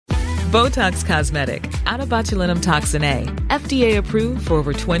Botox Cosmetic, out of botulinum toxin A, FDA approved for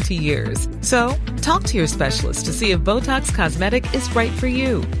over 20 years. So, talk to your specialist to see if Botox Cosmetic is right for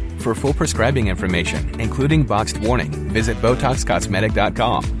you. For full prescribing information, including boxed warning, visit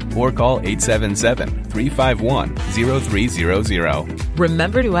BotoxCosmetic.com or call 877-351-0300.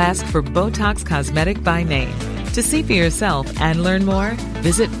 Remember to ask for Botox Cosmetic by name. To see for yourself and learn more,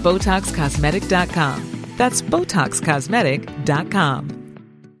 visit BotoxCosmetic.com. That's BotoxCosmetic.com.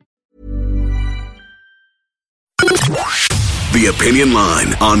 The Opinion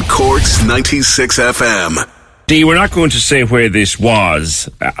Line on Cork's 96 FM. Dee, we're not going to say where this was.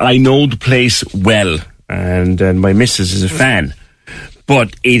 I know the place well, and my missus is a fan.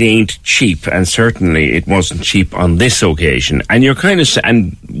 But it ain't cheap, and certainly it wasn't cheap on this occasion. And you're kind of,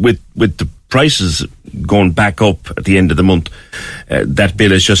 and with the prices going back up at the end of the month, that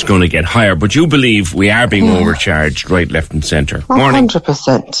bill is just going to get higher. But you believe we are being overcharged right, left and centre. Morning.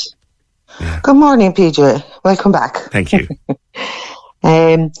 100%. Yeah. Good morning, PJ. Welcome back. Thank you.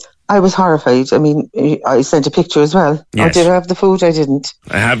 I was horrified. I mean, I sent a picture as well. Yes. Or did I have the food? I didn't.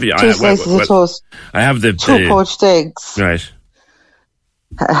 I have the... Two slices of toast. I have the... Two poached eggs. Right.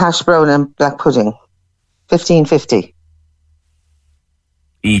 Hash brown and black pudding. $15.50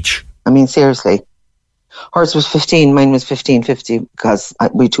 each. I mean, seriously. Hers was 15, mine was $15.50 because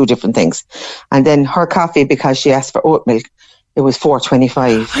we two different things. And then her coffee, because she asked for oat milk, it was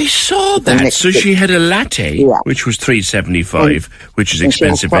 $4.25. I saw that. So she had a latte, which was $3.75, which is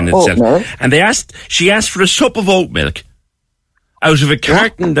expensive in itself. And she asked for a sup of oat milk out of a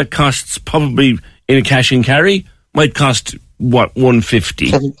carton that costs probably in a cash and carry might cost what,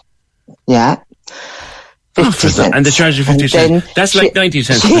 $1.50. Yeah. 50 cents. And they charge you 50 cents. That's like 90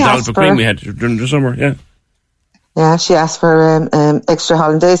 cents for the dollop of cream we had during the summer, yeah. Yeah, she asked for extra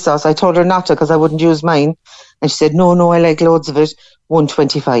hollandaise sauce. I told her not to because I wouldn't use mine. And she said, no, I like loads of it.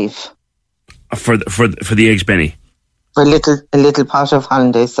 $1.25. For the eggs Benny? For a little pot of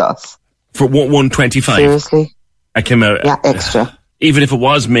hollandaise sauce. For $1.25? Seriously? I came out. Yeah, extra. Even if it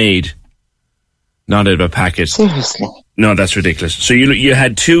was made, not out of a packet. Seriously? No, that's ridiculous. So you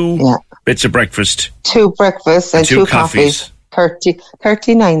had two bits of breakfast. Two breakfasts and two coffees.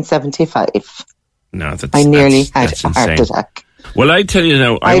 $39.75. No, I nearly had a heart attack. Well, I tell you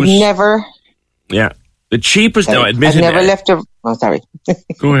now, I've never... Yeah. The cheapest... Sorry, now, admittedly... I've never left a... Oh, sorry.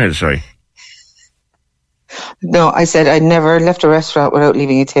 Go ahead, sorry. No, I said I never left a restaurant without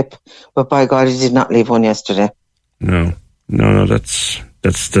leaving a tip, but by God, I did not leave one yesterday. No, that's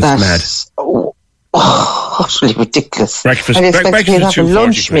mad. Utterly ridiculous. Breakfast. I expected to have a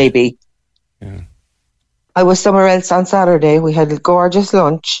lunch, maybe. Yeah. I was somewhere else on Saturday. We had a gorgeous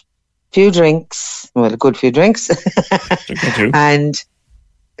lunch, a good few drinks, and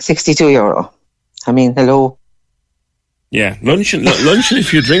 €62. I mean, hello. Yeah, lunch and a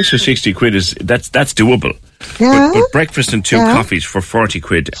few drinks for 60 quid that's doable. Yeah. But breakfast and two coffees for 40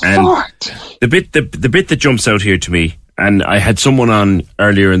 quid. And 40. the bit that jumps out here to me, and I had someone on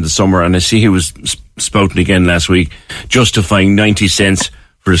earlier in the summer, and I see he was spouting again last week, justifying 90 cents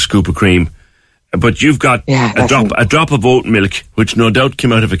for a scoop of cream. But you've got a drop of oat milk, which no doubt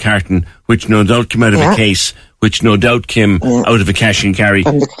came out of a carton, which no doubt came out of a case, which no doubt came out of a cash and carry.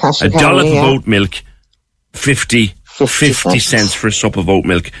 A dollop of oat milk, 50 cents for a sup of oat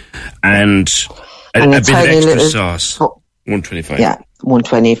milk, and a bit of extra sauce. $1.25. Yeah,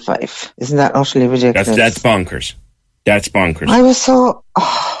 $1.25. Isn't that utterly ridiculous? That's bonkers. That's bonkers. I was so...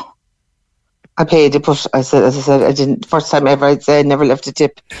 I paid it, but as I said, I didn't. First time ever, I'd say I never left a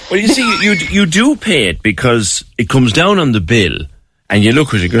tip. Well, you see, you do pay it because it comes down on the bill, and you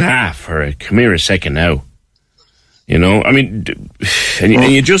look at it and go, come here a second now. You know, I mean,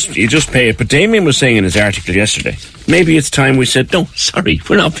 and you just pay it. But Damien was saying in his article yesterday, maybe it's time we said, no, sorry,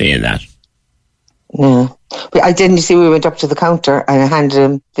 we're not paying that. No. But I didn't. You see, we went up to the counter and I handed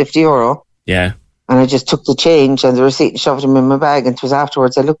him €50. Yeah. And I just took the change and the receipt and shoved him in my bag, and it was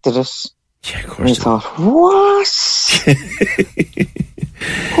afterwards I looked at it. Yeah, of course. And I thought, what?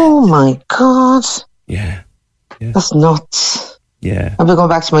 Oh my God. Yeah. That's nuts. Yeah. I'll be going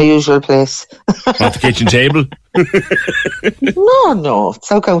back to my usual place. Off the kitchen table? No,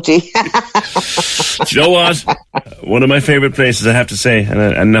 South County. Do you know what? One of my favourite places, I have to say,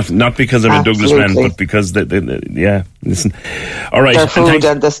 and not because I'm a Douglas man, but because listen. All right. Their food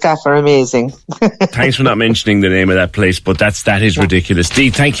and the staff are amazing. Thanks for not mentioning the name of that place, but that is ridiculous.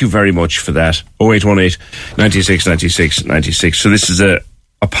 Dee, thank you very much for that. 0818 96 96 96. So this is a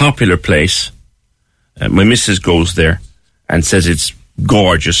popular place. My missus goes there and says it's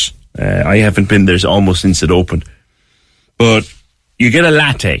gorgeous. I haven't been there almost since it opened. But you get a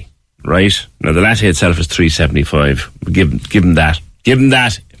latte, right? Now, the latte itself is $3.75. Give them that. Give them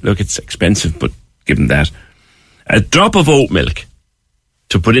that. Look, it's expensive, but give them that. A drop of oat milk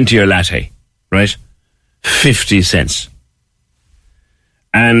to put into your latte, right? 50 cents.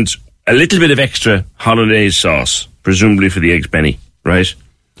 And a little bit of extra hollandaise sauce, presumably for the eggs Benny, right?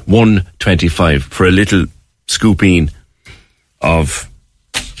 $1.25 for a little scooping of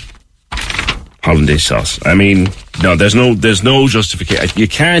hollandaise sauce. I mean, no, there's no justification. You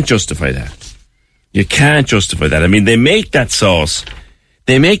can't justify that. You can't justify that. I mean, they make that sauce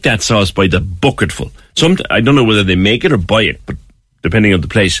by the bucketful. I don't know whether they make it or buy it, but depending on the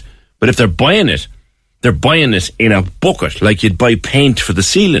place. But if they're buying it in a bucket, like you'd buy paint for the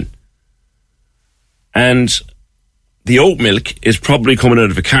ceiling. And the oat milk is probably coming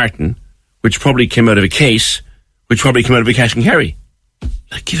out of a carton, which probably came out of a case, which probably came out of a cash and carry.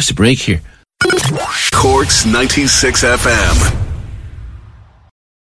 Like, give us a break here. Cork's 96 FM.